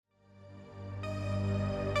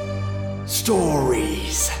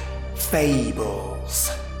Stories,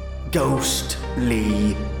 fables,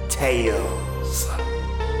 ghostly tales.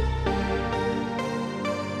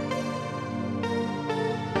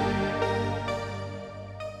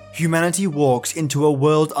 Humanity walks into a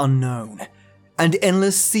world unknown, an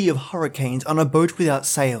endless sea of hurricanes on a boat without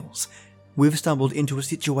sails. We've stumbled into a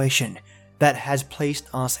situation that has placed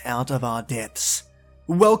us out of our depths.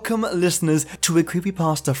 Welcome, listeners, to a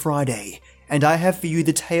Creepypasta Friday, and I have for you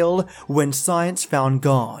the tale When Science Found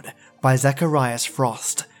God by Zacharias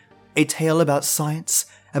Frost. A tale about science,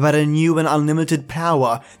 about a new and unlimited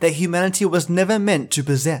power that humanity was never meant to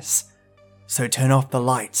possess. So turn off the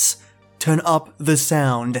lights, turn up the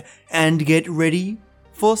sound, and get ready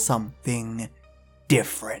for something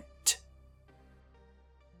different.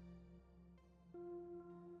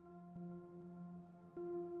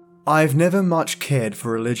 I've never much cared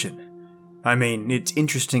for religion. I mean, it's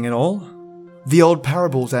interesting and all. The old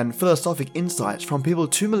parables and philosophic insights from people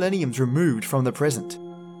 2 millenniums removed from the present.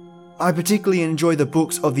 I particularly enjoy the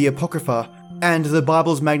books of the Apocrypha and the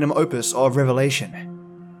Bible's magnum opus of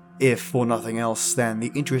Revelation, if for nothing else than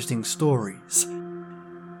the interesting stories.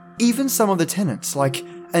 Even some of the tenets, like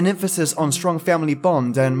an emphasis on strong family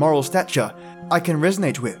bond and moral stature, I can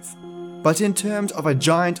resonate with. But in terms of a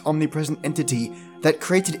giant omnipresent entity that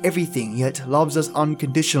created everything yet loves us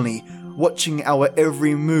unconditionally, watching our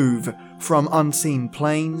every move from unseen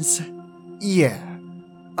planes, yeah,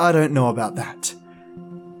 I don't know about that.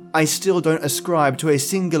 I still don't ascribe to a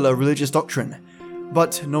singular religious doctrine,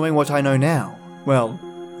 but knowing what I know now, well,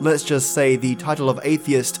 let's just say the title of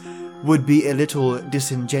atheist would be a little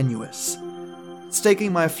disingenuous.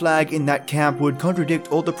 Staking my flag in that camp would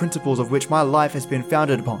contradict all the principles of which my life has been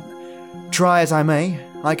founded upon. Try as I may,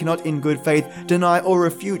 I cannot in good faith deny or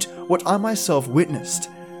refute what I myself witnessed.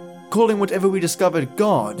 Calling whatever we discovered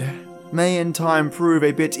God may in time prove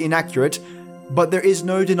a bit inaccurate, but there is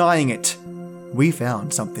no denying it. We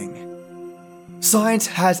found something. Science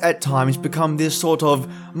has at times become this sort of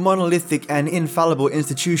monolithic and infallible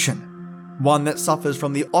institution, one that suffers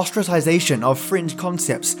from the ostracization of fringe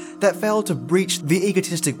concepts that fail to breach the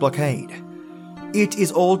egotistic blockade. It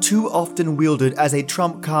is all too often wielded as a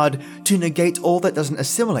trump card to negate all that doesn't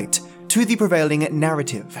assimilate to the prevailing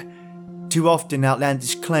narrative. Too often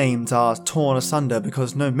outlandish claims are torn asunder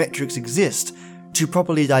because no metrics exist to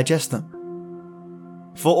properly digest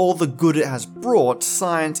them. For all the good it has brought,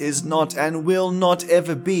 science is not and will not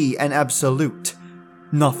ever be an absolute.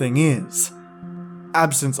 Nothing is.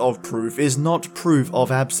 Absence of proof is not proof of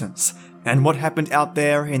absence, and what happened out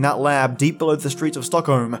there in that lab deep below the streets of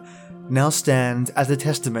Stockholm now stands as a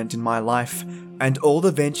testament in my life and all the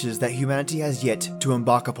ventures that humanity has yet to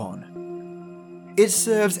embark upon. It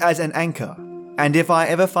serves as an anchor, and if I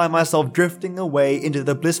ever find myself drifting away into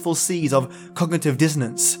the blissful seas of cognitive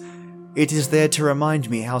dissonance, it is there to remind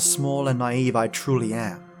me how small and naive I truly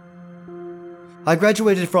am. I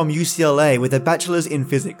graduated from UCLA with a bachelor's in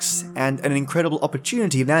physics, and an incredible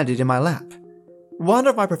opportunity landed in my lap. One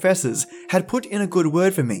of my professors had put in a good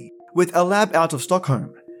word for me with a lab out of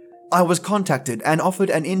Stockholm. I was contacted and offered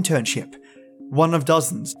an internship, one of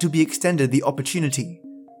dozens to be extended the opportunity.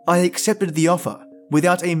 I accepted the offer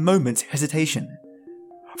without a moment's hesitation.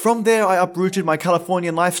 From there, I uprooted my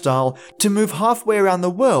Californian lifestyle to move halfway around the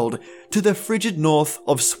world to the frigid north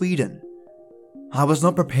of Sweden. I was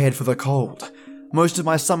not prepared for the cold. Most of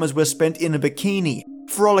my summers were spent in a bikini,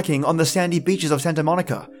 frolicking on the sandy beaches of Santa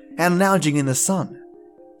Monica and lounging in the sun.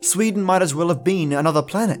 Sweden might as well have been another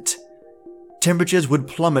planet. Temperatures would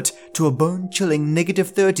plummet to a bone-chilling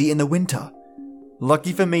 -30 in the winter.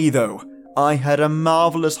 Lucky for me, though, I had a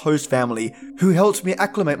marvelous host family who helped me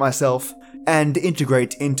acclimate myself and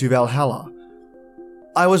integrate into Valhalla.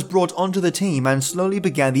 I was brought onto the team and slowly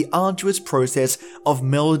began the arduous process of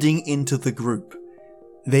melding into the group.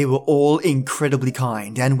 They were all incredibly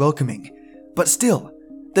kind and welcoming, but still,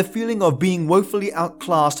 the feeling of being woefully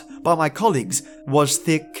outclassed by my colleagues was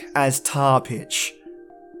thick as tar pitch.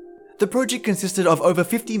 The project consisted of over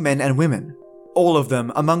 50 men and women, all of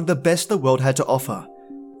them among the best the world had to offer.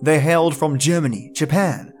 They hailed from Germany,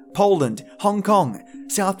 Japan, Poland, Hong Kong,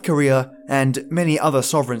 South Korea, and many other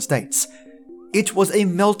sovereign states. It was a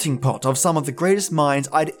melting pot of some of the greatest minds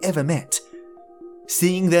I'd ever met.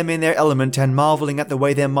 Seeing them in their element and marveling at the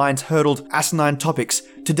way their minds hurdled asinine topics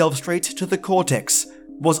to delve straight to the cortex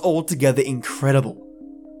was altogether incredible,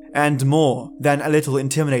 and more than a little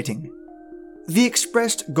intimidating. The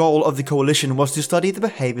expressed goal of the coalition was to study the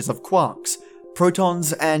behaviors of quarks,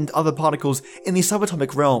 protons, and other particles in the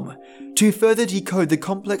subatomic realm, to further decode the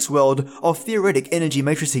complex world of theoretic energy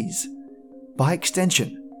matrices. By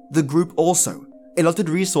extension, the group also allotted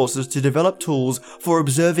resources to develop tools for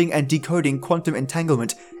observing and decoding quantum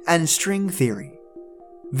entanglement and string theory.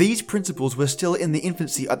 These principles were still in the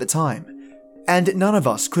infancy at the time, and none of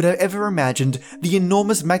us could have ever imagined the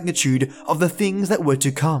enormous magnitude of the things that were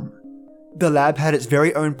to come. The lab had its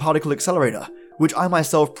very own particle accelerator, which I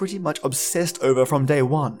myself pretty much obsessed over from day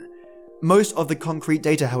one. Most of the concrete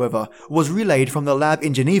data, however, was relayed from the lab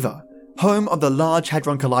in Geneva, home of the Large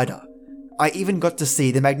Hadron Collider. I even got to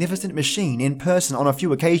see the magnificent machine in person on a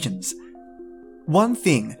few occasions. One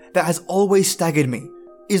thing that has always staggered me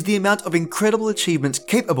is the amount of incredible achievements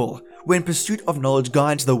capable when pursuit of knowledge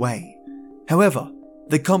guides the way. However,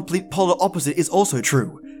 the complete polar opposite is also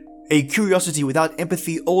true. A curiosity without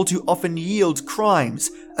empathy all too often yields crimes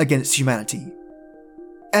against humanity.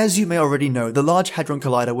 As you may already know, the Large Hadron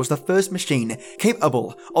Collider was the first machine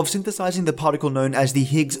capable of synthesizing the particle known as the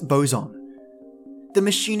Higgs boson. The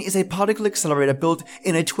machine is a particle accelerator built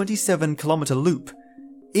in a 27-kilometer loop.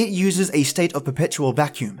 It uses a state of perpetual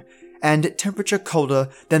vacuum and temperature colder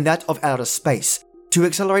than that of outer space to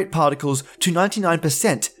accelerate particles to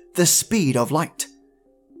 99% the speed of light.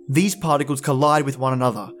 These particles collide with one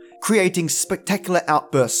another, creating spectacular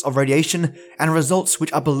outbursts of radiation and results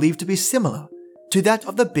which are believed to be similar to that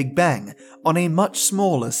of the Big Bang on a much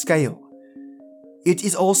smaller scale. It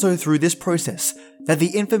is also through this process that the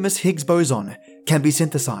infamous Higgs boson can be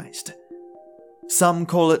synthesized. Some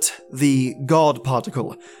call it the God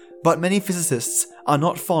particle, but many physicists are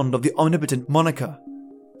not fond of the omnipotent moniker.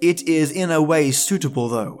 It is in a way suitable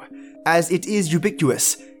though, as it is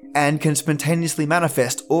ubiquitous and can spontaneously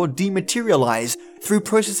manifest or dematerialize through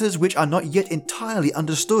processes which are not yet entirely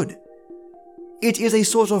understood. It is a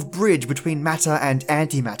sort of bridge between matter and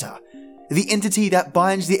antimatter, the entity that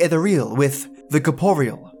binds the ethereal with the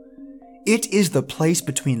corporeal. It is the place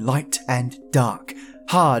between light and dark,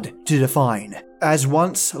 hard to define, as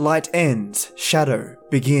once light ends, shadow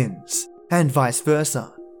begins, and vice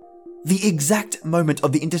versa. The exact moment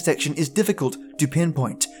of the intersection is difficult to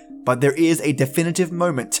pinpoint, but there is a definitive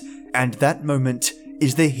moment, and that moment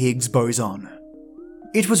is the Higgs boson.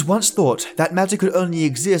 It was once thought that matter could only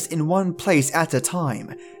exist in one place at a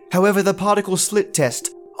time. However, the particle slit test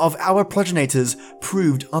of our progenitors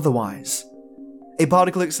proved otherwise. A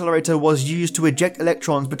particle accelerator was used to eject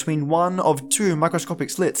electrons between one of two microscopic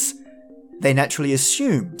slits. They naturally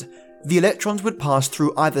assumed the electrons would pass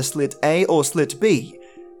through either slit A or slit B,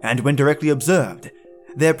 and when directly observed,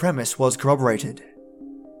 their premise was corroborated.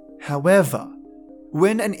 However,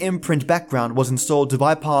 when an imprint background was installed to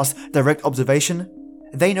bypass direct observation,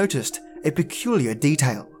 they noticed a peculiar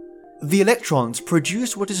detail. The electrons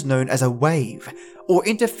produced what is known as a wave, or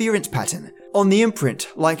interference pattern, on the imprint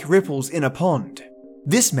like ripples in a pond.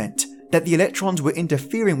 This meant that the electrons were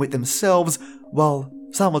interfering with themselves while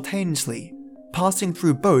simultaneously passing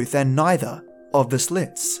through both and neither of the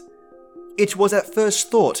slits. It was at first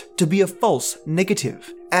thought to be a false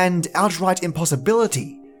negative and outright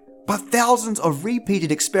impossibility, but thousands of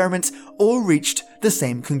repeated experiments all reached the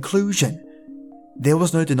same conclusion. There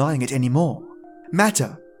was no denying it anymore.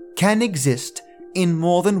 Matter can exist in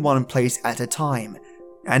more than one place at a time,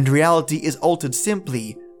 and reality is altered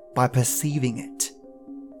simply by perceiving it.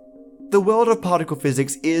 The world of particle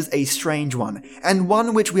physics is a strange one, and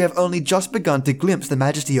one which we have only just begun to glimpse the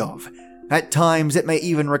majesty of. At times, it may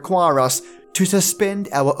even require us to suspend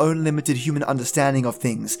our own limited human understanding of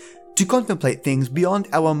things, to contemplate things beyond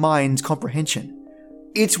our mind's comprehension.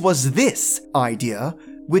 It was this idea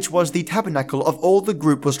which was the tabernacle of all the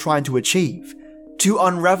group was trying to achieve, to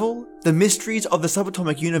unravel the mysteries of the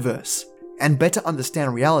subatomic universe and better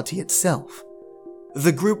understand reality itself.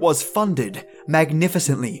 The group was funded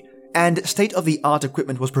magnificently, and state-of-the-art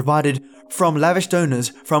equipment was provided from lavish donors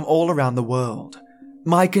from all around the world.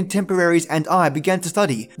 My contemporaries and I began to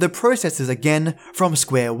study the processes again from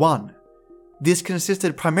square one. This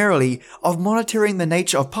consisted primarily of monitoring the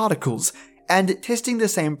nature of particles and testing the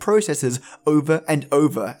same processes over and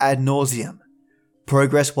over ad nauseum.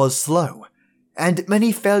 Progress was slow, and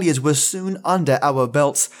many failures were soon under our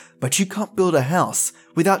belts, but you can't build a house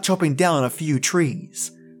without chopping down a few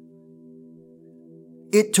trees.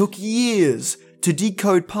 It took years to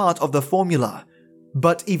decode part of the formula,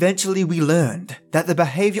 but eventually we learned that the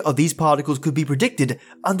behavior of these particles could be predicted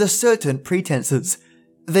under certain pretenses.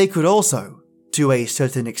 They could also, to a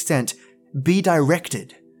certain extent, be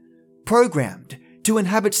directed, programmed to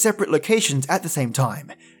inhabit separate locations at the same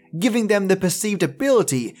time, giving them the perceived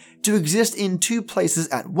ability to exist in two places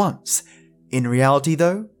at once. In reality,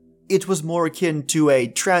 though, it was more akin to a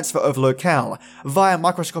transfer of locale via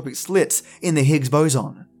microscopic slits in the Higgs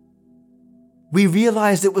boson. We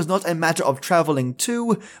realized it was not a matter of traveling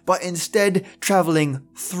to, but instead traveling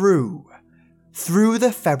through. through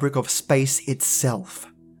the fabric of space itself.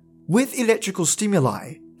 With electrical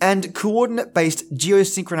stimuli and coordinate-based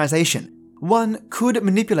geosynchronization, one could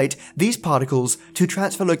manipulate these particles to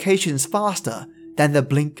transfer locations faster than the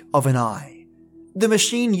blink of an eye. The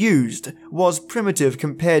machine used was primitive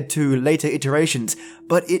compared to later iterations,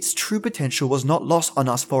 but its true potential was not lost on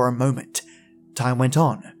us for a moment. Time went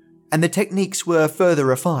on, and the techniques were further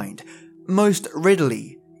refined, most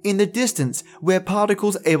readily in the distance where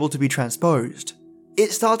particles are able to be transposed.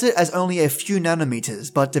 It started as only a few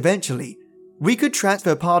nanometers, but eventually, we could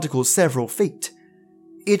transfer particles several feet.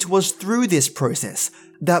 It was through this process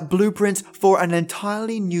that blueprints for an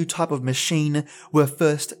entirely new type of machine were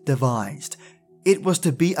first devised. It was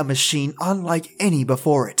to be a machine unlike any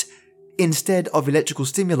before it. Instead of electrical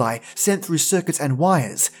stimuli sent through circuits and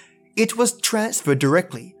wires, it was transferred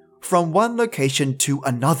directly from one location to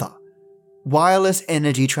another. Wireless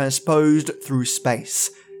energy transposed through space.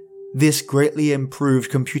 This greatly improved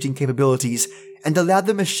computing capabilities and allowed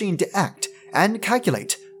the machine to act and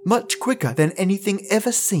calculate much quicker than anything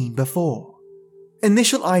ever seen before.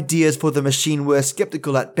 Initial ideas for the machine were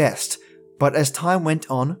skeptical at best, but as time went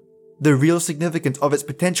on, the real significance of its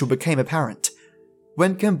potential became apparent.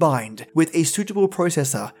 When combined with a suitable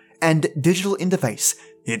processor and digital interface,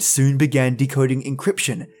 it soon began decoding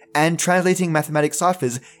encryption and translating mathematic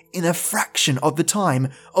ciphers in a fraction of the time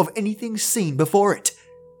of anything seen before it.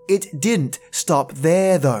 It didn't stop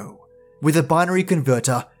there though. With a binary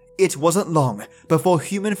converter, it wasn't long before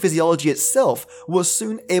human physiology itself was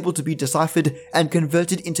soon able to be deciphered and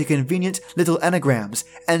converted into convenient little anagrams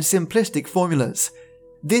and simplistic formulas.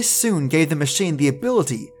 This soon gave the machine the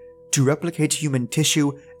ability to replicate human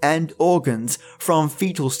tissue and organs from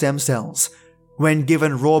fetal stem cells. When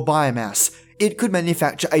given raw biomass, it could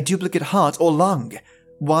manufacture a duplicate heart or lung,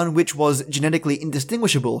 one which was genetically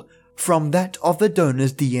indistinguishable from that of the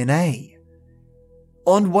donor's DNA.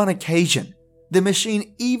 On one occasion, the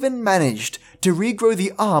machine even managed to regrow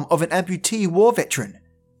the arm of an amputee war veteran.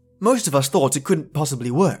 Most of us thought it couldn't possibly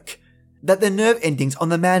work, that the nerve endings on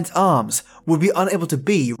the man's arms would be unable to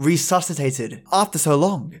be resuscitated after so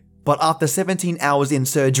long. But after 17 hours in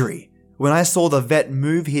surgery, when I saw the vet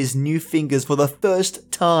move his new fingers for the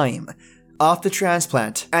first time after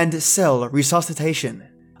transplant and cell resuscitation,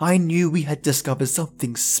 I knew we had discovered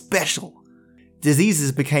something special.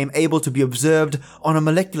 Diseases became able to be observed on a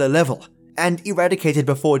molecular level and eradicated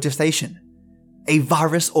before gestation. A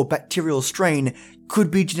virus or bacterial strain could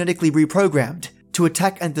be genetically reprogrammed to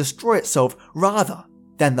attack and destroy itself rather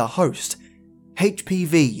than the host.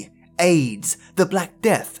 HPV, AIDS, the Black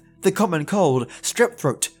Death, the common cold, strep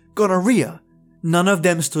throat, gonorrhea, none of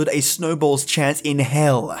them stood a snowball's chance in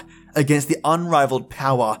hell against the unrivaled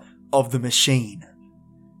power of the machine.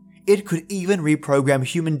 It could even reprogram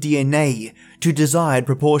human DNA to desired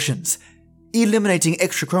proportions, eliminating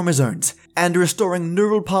extra chromosomes and restoring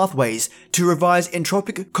neural pathways to reverse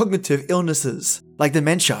entropic cognitive illnesses like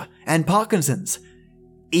dementia and Parkinson's.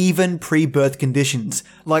 Even pre-birth conditions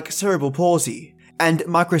like cerebral palsy and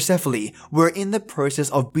microcephaly were in the process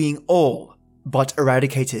of being all but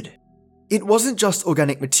eradicated. It wasn't just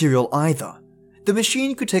organic material either. The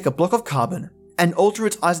machine could take a block of carbon and alter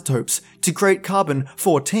its isotopes to create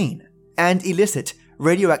carbon-14 and elicit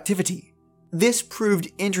radioactivity. This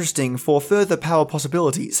proved interesting for further power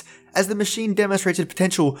possibilities as the machine demonstrated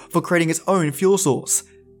potential for creating its own fuel source.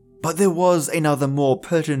 But there was another more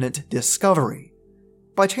pertinent discovery.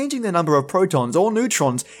 By changing the number of protons or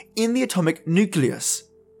neutrons in the atomic nucleus,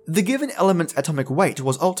 the given element's atomic weight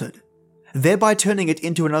was altered, thereby turning it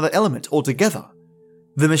into another element altogether.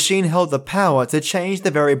 The machine held the power to change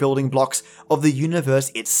the very building blocks of the universe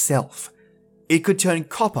itself. It could turn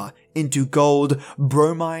copper into gold,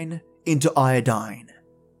 bromine into iodine.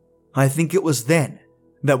 I think it was then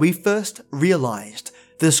that we first realized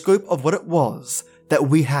the scope of what it was that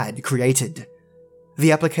we had created.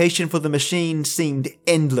 The application for the machine seemed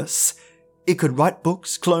endless. It could write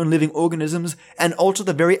books, clone living organisms, and alter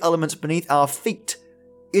the very elements beneath our feet.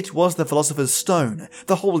 It was the philosopher's stone,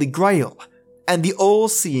 the holy grail, and the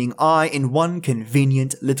all-seeing eye in one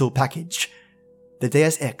convenient little package. The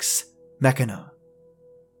Deus Ex Machina.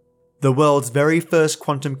 The world's very first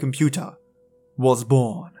quantum computer was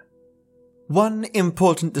born. One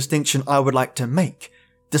important distinction I would like to make,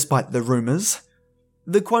 despite the rumors.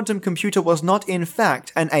 The quantum computer was not in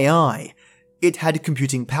fact an AI. It had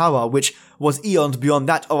computing power which was eons beyond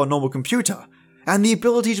that of a normal computer, and the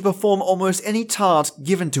ability to perform almost any task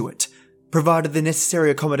given to it, provided the necessary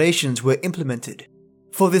accommodations were implemented.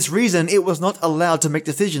 For this reason, it was not allowed to make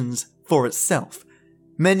decisions for itself.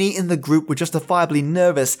 Many in the group were justifiably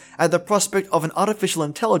nervous at the prospect of an artificial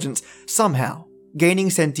intelligence somehow gaining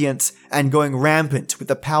sentience and going rampant with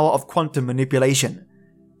the power of quantum manipulation.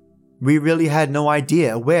 We really had no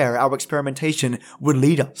idea where our experimentation would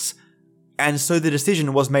lead us, and so the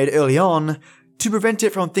decision was made early on to prevent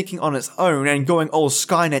it from thinking on its own and going all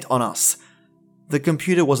Skynet on us. The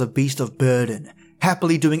computer was a beast of burden,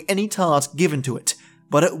 happily doing any task given to it,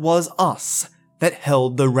 but it was us that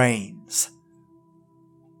held the reins.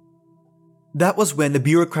 That was when the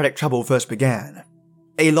bureaucratic trouble first began.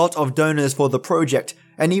 A lot of donors for the project,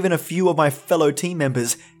 and even a few of my fellow team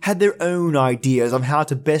members, had their own ideas on how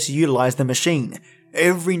to best utilize the machine.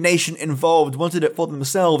 Every nation involved wanted it for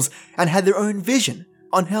themselves and had their own vision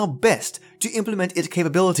on how best to implement its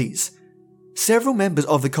capabilities. Several members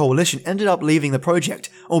of the coalition ended up leaving the project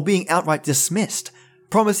or being outright dismissed,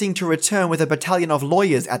 promising to return with a battalion of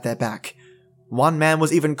lawyers at their back. One man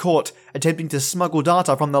was even caught attempting to smuggle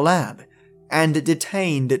data from the lab, and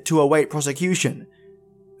detained to await prosecution.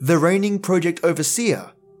 The reigning project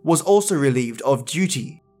overseer was also relieved of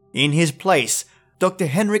duty. In his place, Dr.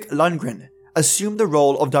 Henrik Lundgren assumed the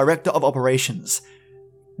role of Director of Operations.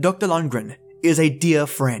 Dr. Lundgren is a dear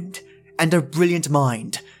friend and a brilliant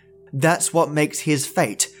mind. That's what makes his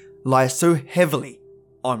fate lie so heavily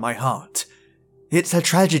on my heart. It's a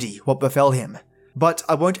tragedy what befell him, but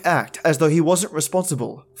I won't act as though he wasn't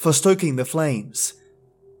responsible for stoking the flames.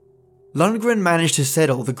 Lundgren managed to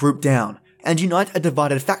settle the group down and unite a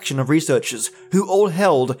divided faction of researchers who all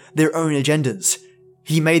held their own agendas.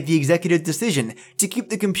 He made the executive decision to keep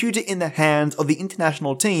the computer in the hands of the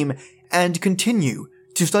international team and continue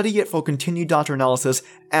to study it for continued data analysis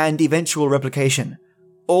and eventual replication.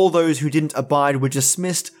 All those who didn't abide were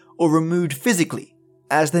dismissed or removed physically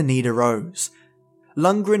as the need arose.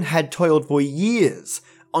 Lundgren had toiled for years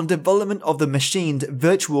on development of the machine's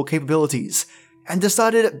virtual capabilities and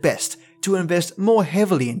decided at best to invest more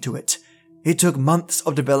heavily into it. It took months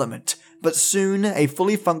of development, but soon a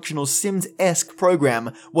fully functional Sims-esque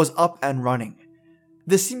program was up and running.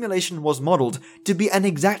 The simulation was modeled to be an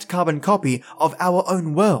exact carbon copy of our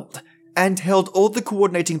own world, and held all the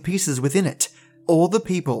coordinating pieces within it, all the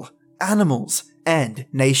people, animals, and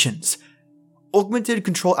nations. Augmented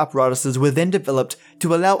control apparatuses were then developed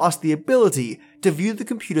to allow us the ability to view the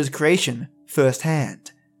computer's creation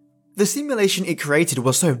firsthand. The simulation it created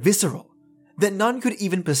was so visceral that none could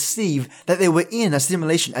even perceive that they were in a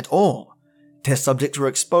simulation at all. Test subjects were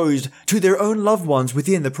exposed to their own loved ones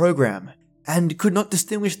within the program, and could not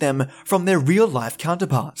distinguish them from their real-life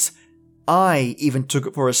counterparts. I even took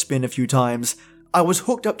it for a spin a few times. I was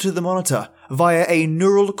hooked up to the monitor via a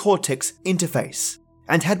neural cortex interface,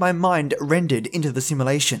 and had my mind rendered into the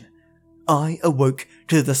simulation. I awoke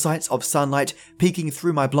to the sights of sunlight peeking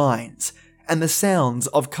through my blinds, and the sounds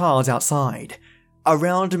of cars outside.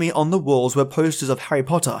 Around me on the walls were posters of Harry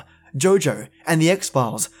Potter, JoJo, and the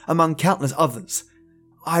X-Files, among countless others.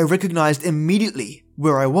 I recognized immediately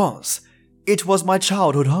where I was. It was my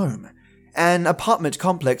childhood home, an apartment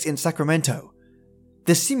complex in Sacramento.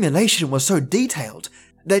 The simulation was so detailed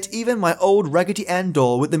that even my old Raggedy Ann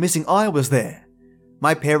doll with the missing eye was there.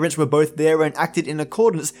 My parents were both there and acted in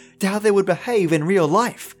accordance to how they would behave in real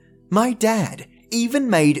life. My dad even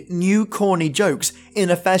made new corny jokes in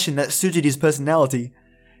a fashion that suited his personality.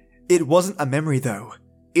 It wasn't a memory though.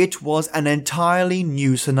 It was an entirely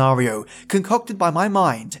new scenario concocted by my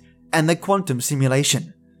mind and the quantum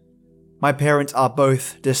simulation. My parents are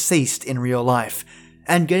both deceased in real life,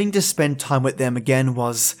 and getting to spend time with them again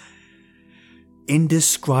was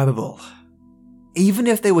indescribable. Even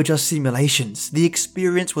if they were just simulations, the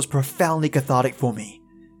experience was profoundly cathartic for me.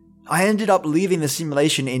 I ended up leaving the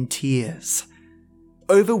simulation in tears,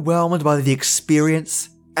 overwhelmed by the experience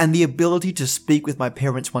and the ability to speak with my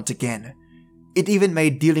parents once again. It even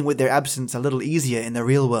made dealing with their absence a little easier in the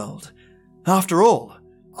real world. After all,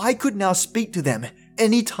 I could now speak to them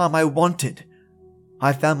any time I wanted.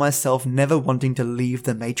 I found myself never wanting to leave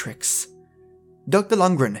the Matrix. Dr.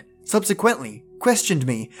 Lundgren subsequently questioned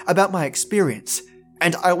me about my experience,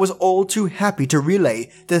 and I was all too happy to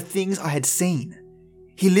relay the things I had seen.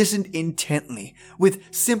 He listened intently, with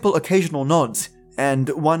simple occasional nods and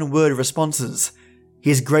one-word responses.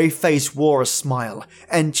 His grey face wore a smile,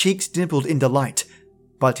 and cheeks dimpled in delight,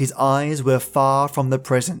 but his eyes were far from the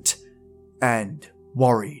present, and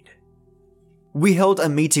worried. We held a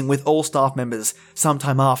meeting with all staff members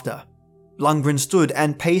sometime after. Lundgren stood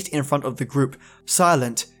and paced in front of the group,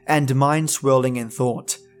 silent and mind-swirling in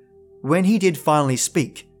thought. When he did finally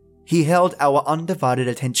speak, he held our undivided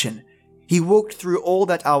attention. He walked through all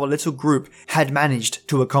that our little group had managed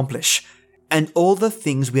to accomplish, and all the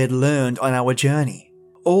things we had learned on our journey,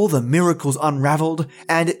 all the miracles unraveled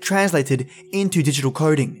and translated into digital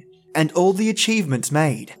coding, and all the achievements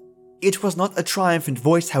made. It was not a triumphant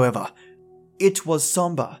voice, however. It was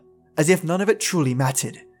somber, as if none of it truly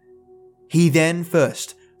mattered. He then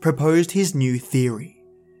first proposed his new theory.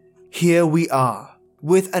 Here we are,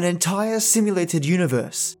 with an entire simulated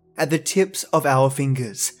universe at the tips of our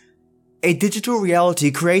fingers. A digital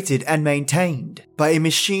reality created and maintained by a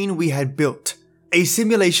machine we had built. A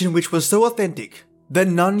simulation which was so authentic that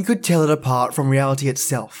none could tell it apart from reality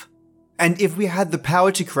itself. And if we had the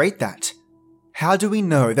power to create that, how do we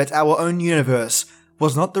know that our own universe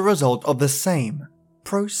was not the result of the same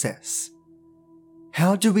process?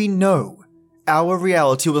 How do we know our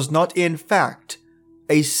reality was not in fact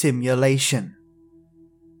a simulation?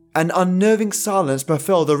 An unnerving silence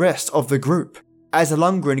befell the rest of the group as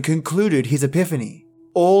Lundgren concluded his epiphany.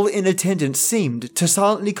 All in attendance seemed to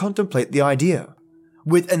silently contemplate the idea,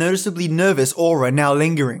 with a noticeably nervous aura now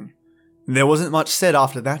lingering. There wasn't much said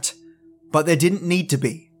after that, but there didn't need to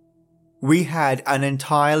be. We had an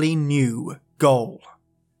entirely new goal.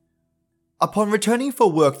 Upon returning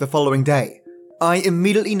for work the following day, I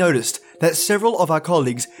immediately noticed that several of our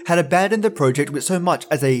colleagues had abandoned the project with so much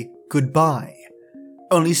as a goodbye.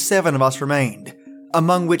 Only 7 of us remained,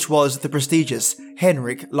 among which was the prestigious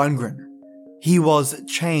Henrik Lundgren. He was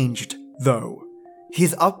changed, though.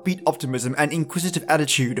 His upbeat optimism and inquisitive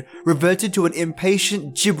attitude reverted to an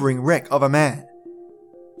impatient, gibbering wreck of a man.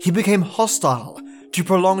 He became hostile to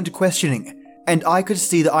prolonged questioning, and I could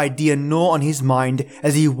see the idea gnaw on his mind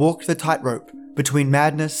as he walked the tightrope between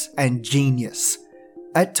madness and genius.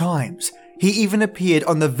 At times, he even appeared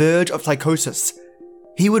on the verge of psychosis.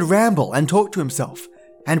 He would ramble and talk to himself,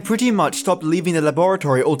 and pretty much stopped leaving the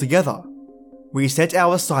laboratory altogether. We set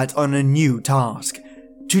our sights on a new task: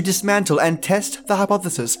 to dismantle and test the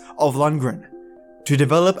hypothesis of Lundgren, to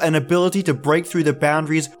develop an ability to break through the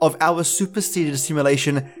boundaries of our superseded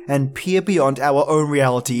simulation and peer beyond our own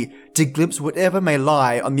reality to glimpse whatever may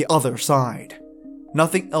lie on the other side.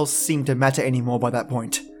 Nothing else seemed to matter anymore by that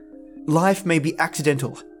point. Life may be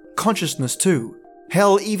accidental, consciousness too.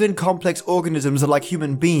 Hell, even complex organisms like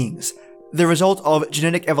human beings, the result of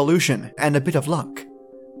genetic evolution and a bit of luck.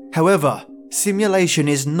 However, simulation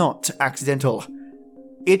is not accidental.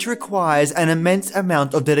 It requires an immense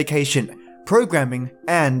amount of dedication, programming,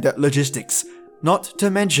 and logistics, not to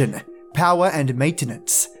mention power and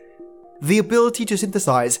maintenance. The ability to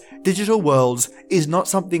synthesize digital worlds is not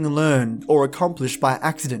something learned or accomplished by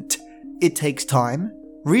accident. It takes time,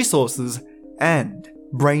 resources, and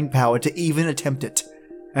brainpower to even attempt it.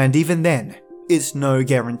 And even then, it's no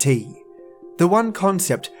guarantee. The one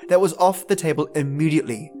concept that was off the table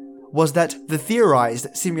immediately was that the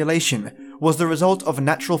theorized simulation was the result of a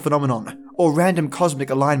natural phenomenon or random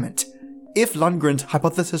cosmic alignment. If Lundgren's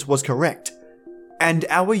hypothesis was correct, and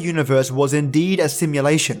our universe was indeed a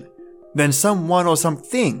simulation, then someone or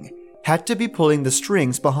something had to be pulling the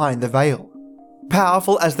strings behind the veil.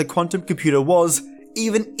 Powerful as the quantum computer was,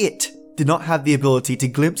 even it did not have the ability to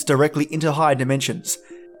glimpse directly into higher dimensions.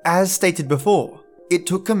 As stated before, it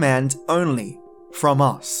took commands only from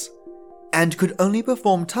us, and could only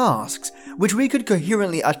perform tasks which we could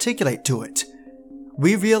coherently articulate to it.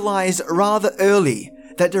 We realized rather early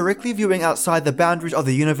that directly viewing outside the boundaries of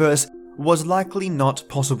the universe was likely not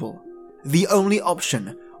possible. The only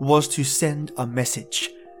option was to send a message.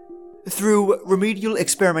 Through remedial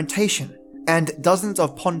experimentation and dozens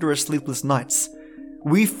of ponderous sleepless nights,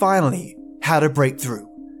 we finally had a breakthrough.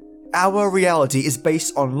 Our reality is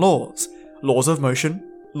based on laws of motion,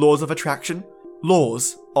 laws of attraction,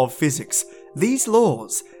 laws of physics. These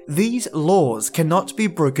laws cannot be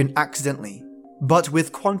broken accidentally, but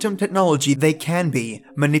with quantum technology they can be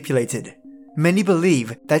manipulated. Many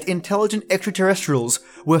believe that intelligent extraterrestrials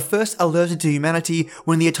were first alerted to humanity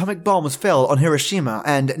when the atomic bombs fell on Hiroshima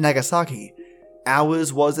and Nagasaki.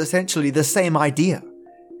 Ours was essentially the same idea,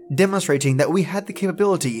 demonstrating that we had the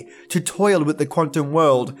capability to toil with the quantum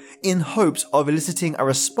world in hopes of eliciting a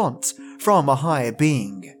response from a higher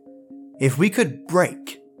being. If we could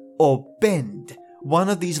break or bend one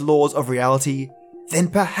of these laws of reality, then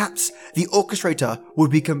perhaps the orchestrator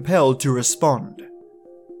would be compelled to respond.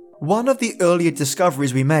 One of the earlier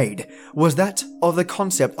discoveries we made was that of the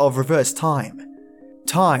concept of reverse time.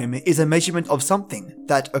 Time is a measurement of something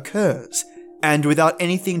that occurs, and without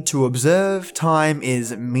anything to observe, time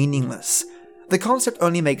is meaningless. The concept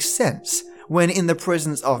only makes sense when in the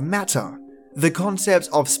presence of matter. The concepts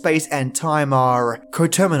of space and time are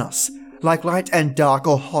coterminous, like light and dark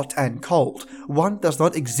or hot and cold. One does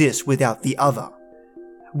not exist without the other.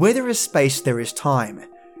 Where there is space, there is time,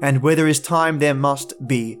 and where there is time, there must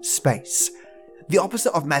be space. The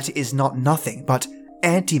opposite of matter is not nothing, but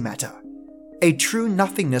antimatter. A true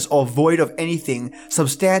nothingness or void of anything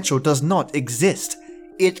substantial does not exist.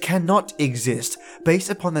 It cannot exist based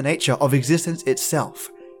upon the nature of existence itself.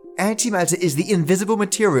 Antimatter is the invisible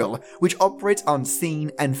material which operates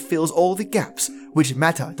unseen and fills all the gaps which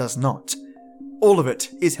matter does not. All of it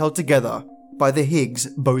is held together by the Higgs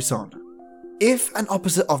boson. If an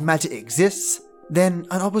opposite of matter exists, then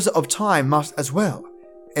an opposite of time must as well.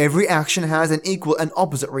 Every action has an equal and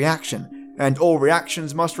opposite reaction, and all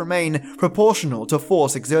reactions must remain proportional to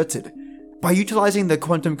force exerted. By utilizing the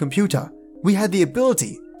quantum computer, we had the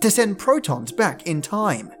ability to send protons back in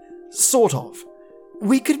time. Sort of.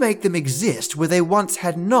 We could make them exist where they once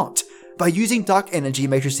had not, by using dark energy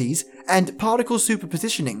matrices and particle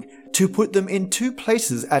superpositioning to put them in two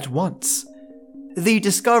places at once. The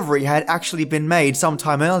discovery had actually been made some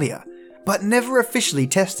time earlier, but never officially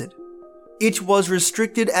tested. It was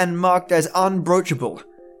restricted and marked as unbroachable,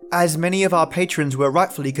 as many of our patrons were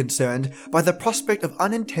rightfully concerned by the prospect of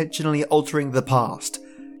unintentionally altering the past.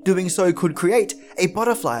 Doing so could create a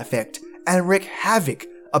butterfly effect and wreak havoc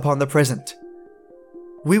upon the present.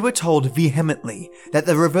 We were told vehemently that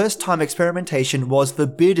the reverse time experimentation was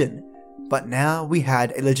forbidden, but now we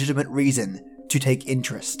had a legitimate reason to take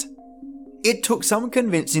interest. It took some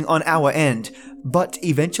convincing on our end, but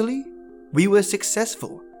eventually, we were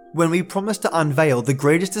successful when we promised to unveil the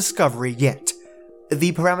greatest discovery yet.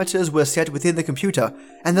 The parameters were set within the computer,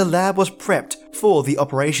 and the lab was prepped for the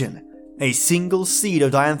operation. A single seed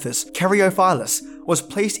of Dianthus caryophyllus was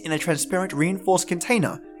placed in a transparent reinforced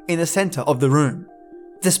container in the center of the room.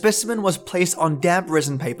 The specimen was placed on damp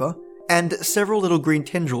resin paper, and several little green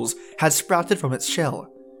tendrils had sprouted from its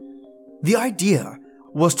shell. The idea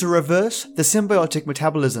was to reverse the symbiotic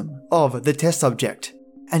metabolism of the test subject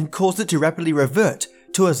and cause it to rapidly revert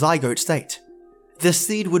to a zygote state. The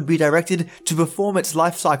seed would be directed to perform its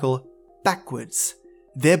life cycle backwards,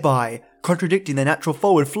 thereby contradicting the natural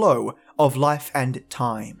forward flow of life and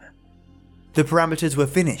time. The parameters were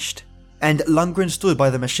finished, and Lundgren stood by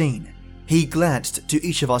the machine. He glanced to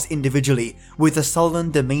each of us individually with a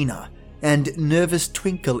sullen demeanor and nervous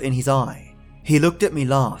twinkle in his eye. He looked at me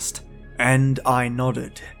last, and I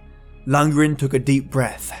nodded. Lundgren took a deep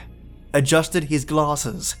breath, adjusted his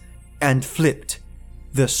glasses, and flipped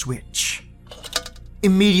the switch.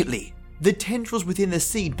 Immediately, the tendrils within the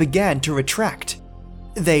seed began to retract.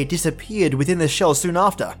 They disappeared within the shell soon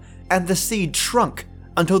after, and the seed shrunk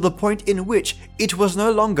until the point in which it was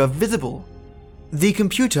no longer visible. The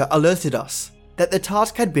computer alerted us that the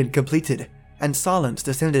task had been completed, and silence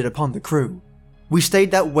descended upon the crew. We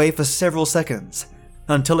stayed that way for several seconds,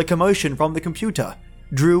 until a commotion from the computer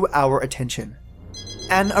drew our attention.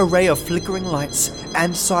 An array of flickering lights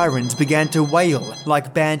and sirens began to wail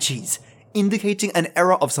like banshees, indicating an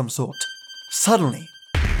error of some sort. Suddenly,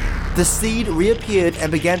 the seed reappeared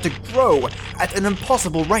and began to grow at an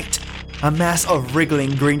impossible rate. A mass of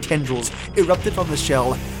wriggling green tendrils erupted from the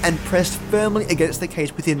shell and pressed firmly against the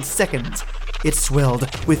case within seconds. It swelled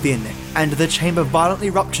within, and the chamber violently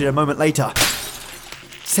ruptured a moment later,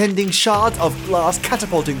 sending shards of glass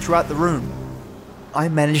catapulting throughout the room. I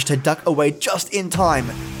managed to duck away just in time,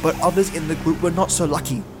 but others in the group were not so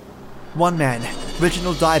lucky. One man,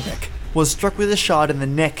 Reginald Diebeck, was struck with a shard in the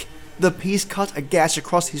neck. The piece cut a gash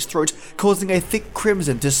across his throat, causing a thick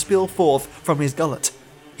crimson to spill forth from his gullet.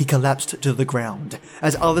 He collapsed to the ground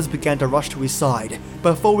as others began to rush to his side.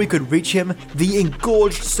 Before we could reach him, the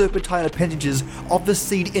engorged serpentine appendages of the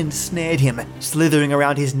seed ensnared him, slithering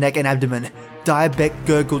around his neck and abdomen. Diebeck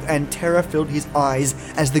gurgled and terror filled his eyes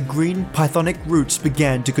as the green pythonic roots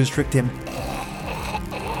began to constrict him.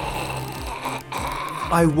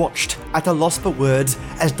 I watched at a loss for words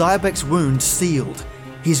as Diebeck's wound sealed.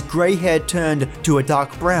 His grey hair turned to a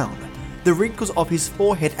dark brown. The wrinkles of his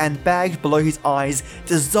forehead and bags below his eyes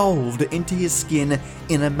dissolved into his skin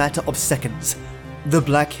in a matter of seconds. The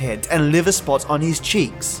blackheads and liver spots on his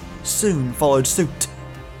cheeks soon followed suit.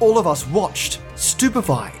 All of us watched,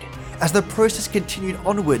 stupefied, as the process continued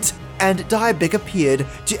onwards and Diebeck appeared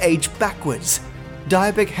to age backwards.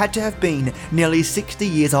 Diebeck had to have been nearly 60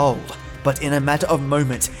 years old, but in a matter of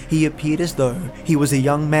moments he appeared as though he was a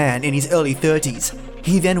young man in his early 30s.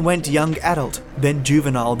 He then went young adult, then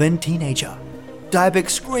juvenile, then teenager. Diebeck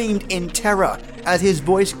screamed in terror as his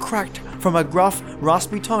voice cracked from a gruff,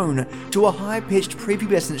 raspy tone to a high-pitched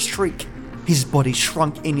prepubescent shriek. His body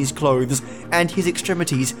shrunk in his clothes, and his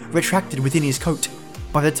extremities retracted within his coat.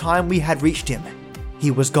 By the time we had reached him, he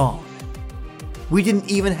was gone. We didn't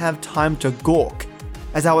even have time to gawk,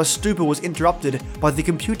 as our stupor was interrupted by the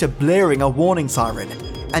computer blaring a warning siren,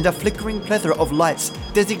 and a flickering plethora of lights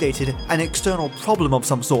designated an external problem of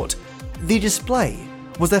some sort. The display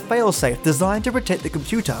was a failsafe designed to protect the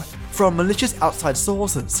computer from malicious outside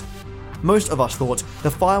sources. Most of us thought the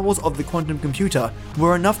firewalls of the quantum computer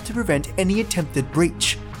were enough to prevent any attempted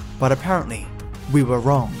breach, but apparently we were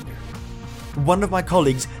wrong. One of my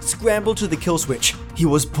colleagues scrambled to the kill switch. He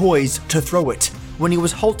was poised to throw it when he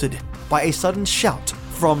was halted by a sudden shout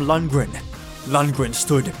from Lundgren. Lundgren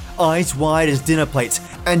stood, eyes wide as dinner plates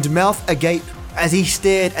and mouth agape as he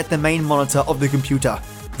stared at the main monitor of the computer.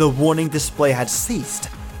 The warning display had ceased,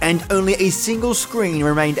 and only a single screen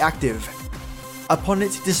remained active. Upon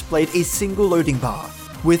it displayed a single loading bar,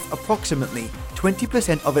 with approximately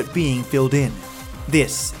 20% of it being filled in.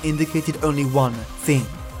 This indicated only one thing.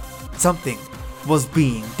 Something was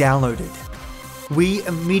being downloaded. We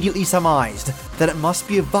immediately surmised that it must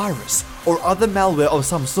be a virus or other malware of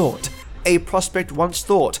some sort, a prospect once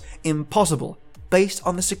thought impossible based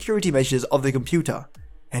on the security measures of the computer.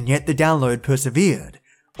 And yet the download persevered.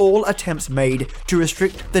 All attempts made to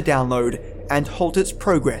restrict the download and halt its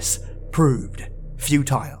progress proved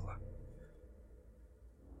futile.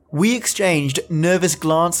 We exchanged nervous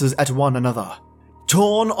glances at one another,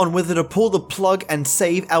 torn on whether to pull the plug and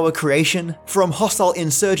save our creation from hostile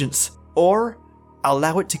insurgents, or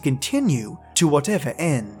allow it to continue to whatever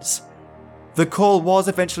ends. The call was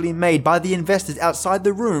eventually made by the investors outside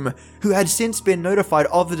the room, who had since been notified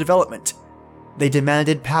of the development. They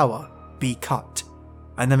demanded power be cut,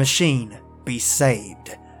 and the machine be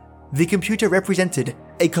saved. The computer represented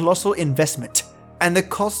a colossal investment, and the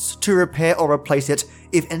costs to repair or replace it,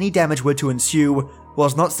 if any damage were to ensue,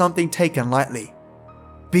 was not something taken lightly.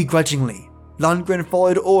 Begrudgingly, Lundgren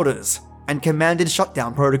followed orders and commanded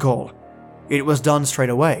shutdown protocol. It was done straight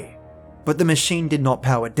away, but the machine did not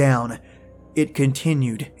power down. It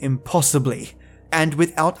continued impossibly, and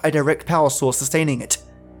without a direct power source sustaining it.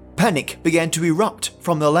 Panic began to erupt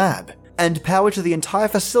from the lab, and power to the entire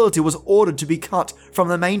facility was ordered to be cut from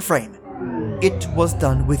the mainframe. It was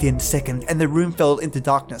done within seconds, and the room fell into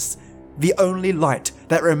darkness. The only light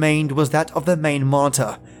that remained was that of the main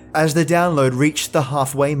monitor. As the download reached the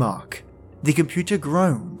halfway mark, the computer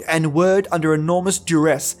groaned and whirred under enormous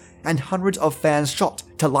duress, and hundreds of fans shot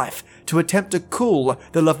to life to attempt to cool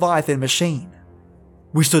the Leviathan machine.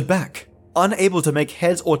 We stood back, unable to make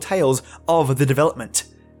heads or tails of the development.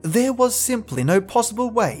 There was simply no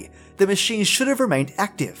possible way the machine should have remained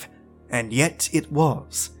active, and yet it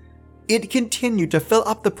was. It continued to fill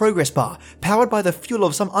up the progress bar, powered by the fuel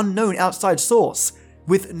of some unknown outside source.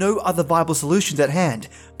 With no other viable solutions at hand,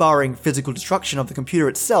 barring physical destruction of the computer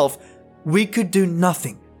itself, we could do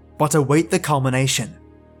nothing but await the culmination.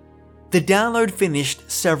 The download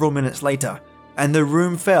finished several minutes later, and the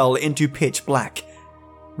room fell into pitch black.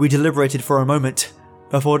 We deliberated for a moment,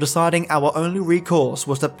 before deciding our only recourse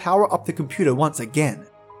was to power up the computer once again.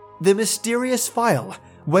 The mysterious file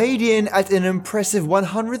weighed in at an impressive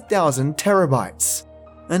 100,000 terabytes,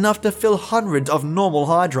 enough to fill hundreds of normal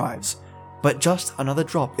hard drives, but just another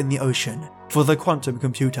drop in the ocean for the quantum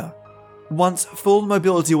computer. Once full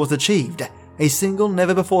mobility was achieved, a single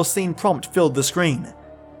never-before-seen prompt filled the screen.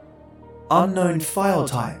 Unknown file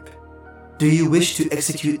type. Do you wish to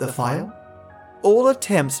execute the file? All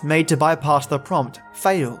attempts made to bypass the prompt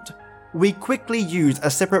failed. We quickly used a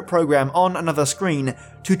separate program on another screen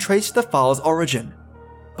to trace the file's origin,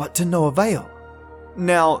 but to no avail.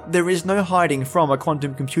 Now, there is no hiding from a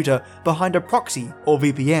quantum computer behind a proxy or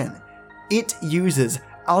VPN. It uses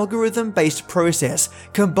algorithm-based process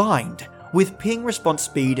combined with ping response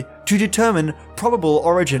speed to determine probable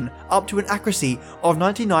origin up to an accuracy of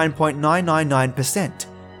 99.999%.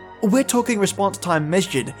 We're talking response time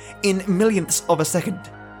measured in millionths of a second.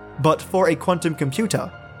 But for a quantum computer,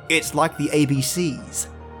 it's like the ABCs.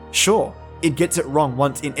 Sure, it gets it wrong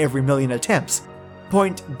once in every million attempts.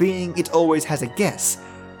 Point being, it always has a guess.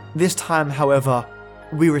 This time, however,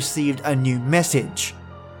 we received a new message.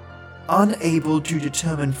 Unable to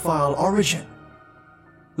determine file origin.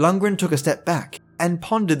 Lundgren took a step back and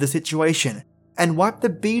pondered the situation and wiped the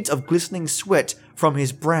beads of glistening sweat from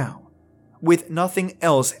his brow. With nothing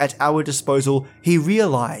else at our disposal, he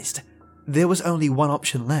realized there was only one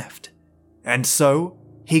option left. And so,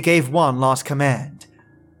 he gave one last command.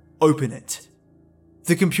 Open it.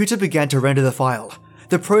 The computer began to render the file,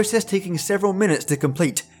 the process taking several minutes to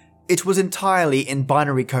complete. It was entirely in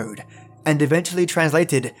binary code, and eventually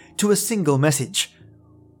translated to a single message.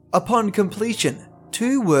 Upon completion,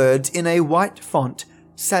 2 words in a white font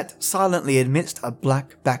sat silently amidst a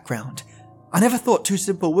black background. I never thought 2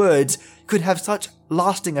 simple words could have such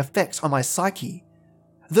lasting effects on my psyche.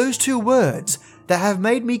 Those 2 words that have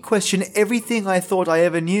made me question everything I thought I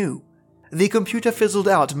ever knew. The computer fizzled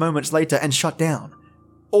out moments later and shut down.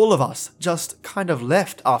 All of us just kind of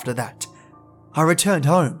left after that. I returned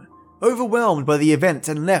home, overwhelmed by the events,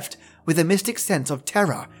 and left with a mystic sense of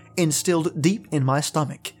terror instilled deep in my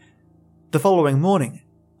stomach. The following morning,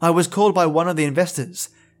 I was called by one of the investors.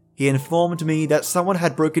 He informed me that someone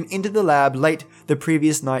had broken into the lab late the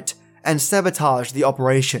previous night and sabotaged the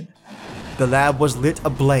operation. The lab was lit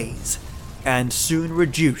ablaze and soon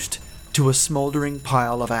reduced to a smoldering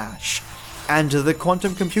pile of ash, and the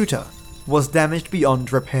quantum computer was damaged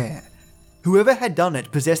beyond repair. Whoever had done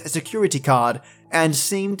it possessed a security card and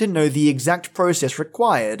seemed to know the exact process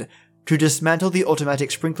required to dismantle the automatic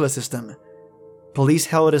sprinkler system. Police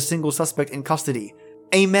held a single suspect in custody,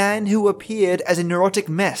 a man who appeared as a neurotic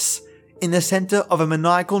mess in the center of a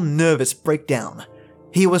maniacal nervous breakdown.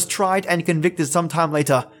 He was tried and convicted sometime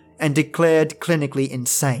later and declared clinically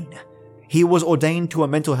insane. He was ordained to a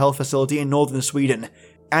mental health facility in northern Sweden,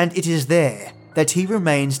 and it is there that he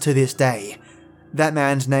remains to this day. That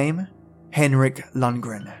man's name? Henrik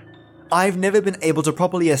Lundgren. I've never been able to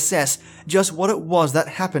properly assess just what it was that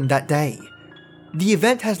happened that day. The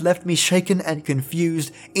event has left me shaken and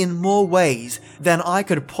confused in more ways than I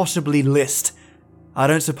could possibly list. I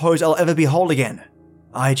don't suppose I'll ever be whole again.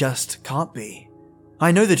 I just can't be.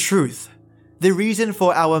 I know the truth, the reason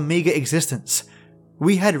for our meager existence.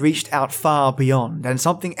 We had reached out far beyond, and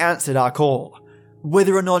something answered our call.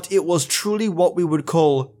 Whether or not it was truly what we would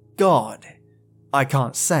call God, I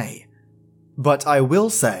can't say. But I will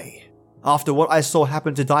say, after what I saw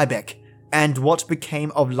happen to Dybeck and what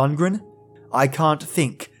became of Lundgren, I can't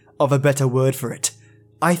think of a better word for it.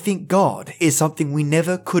 I think God is something we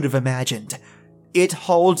never could have imagined. It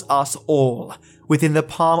holds us all within the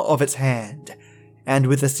palm of its hand, and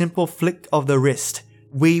with a simple flick of the wrist,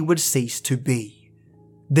 we would cease to be.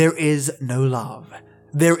 There is no love.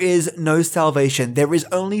 There is no salvation. There is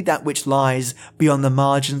only that which lies beyond the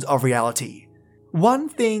margins of reality. One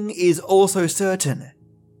thing is also certain.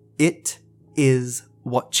 It is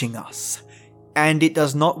watching us, and it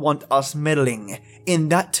does not want us meddling in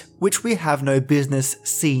that which we have no business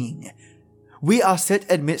seeing. We are set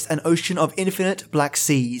amidst an ocean of infinite black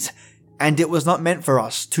seas, and it was not meant for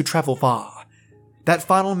us to travel far. That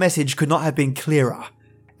final message could not have been clearer,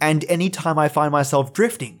 and any time I find myself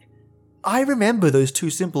drifting, I remember those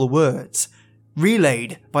two simple words,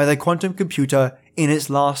 relayed by the quantum computer in its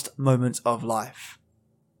last moments of life.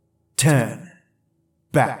 Turn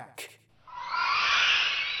back.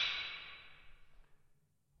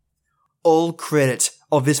 All credit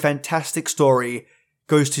of this fantastic story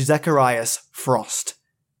goes to Zacharias Frost.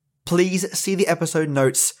 Please see the episode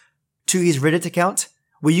notes to his Reddit account,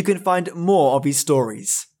 where you can find more of his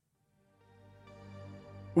stories.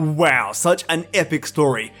 Wow, such an epic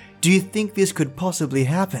story. Do you think this could possibly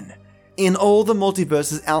happen? In all the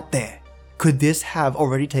multiverses out there, could this have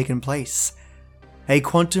already taken place? A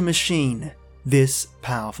quantum machine this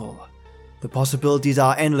powerful. The possibilities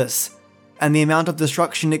are endless, and the amount of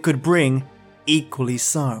destruction it could bring equally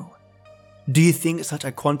so. Do you think such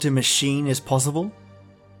a quantum machine is possible?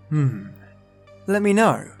 Let me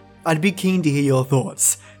know. I'd be keen to hear your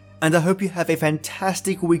thoughts. And I hope you have a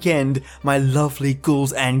fantastic weekend, my lovely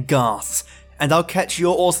ghouls and goths. And I'll catch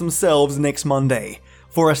your awesome selves next Monday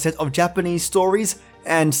for a set of Japanese stories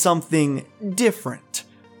and something different.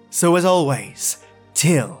 So as always,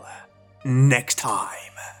 till next time.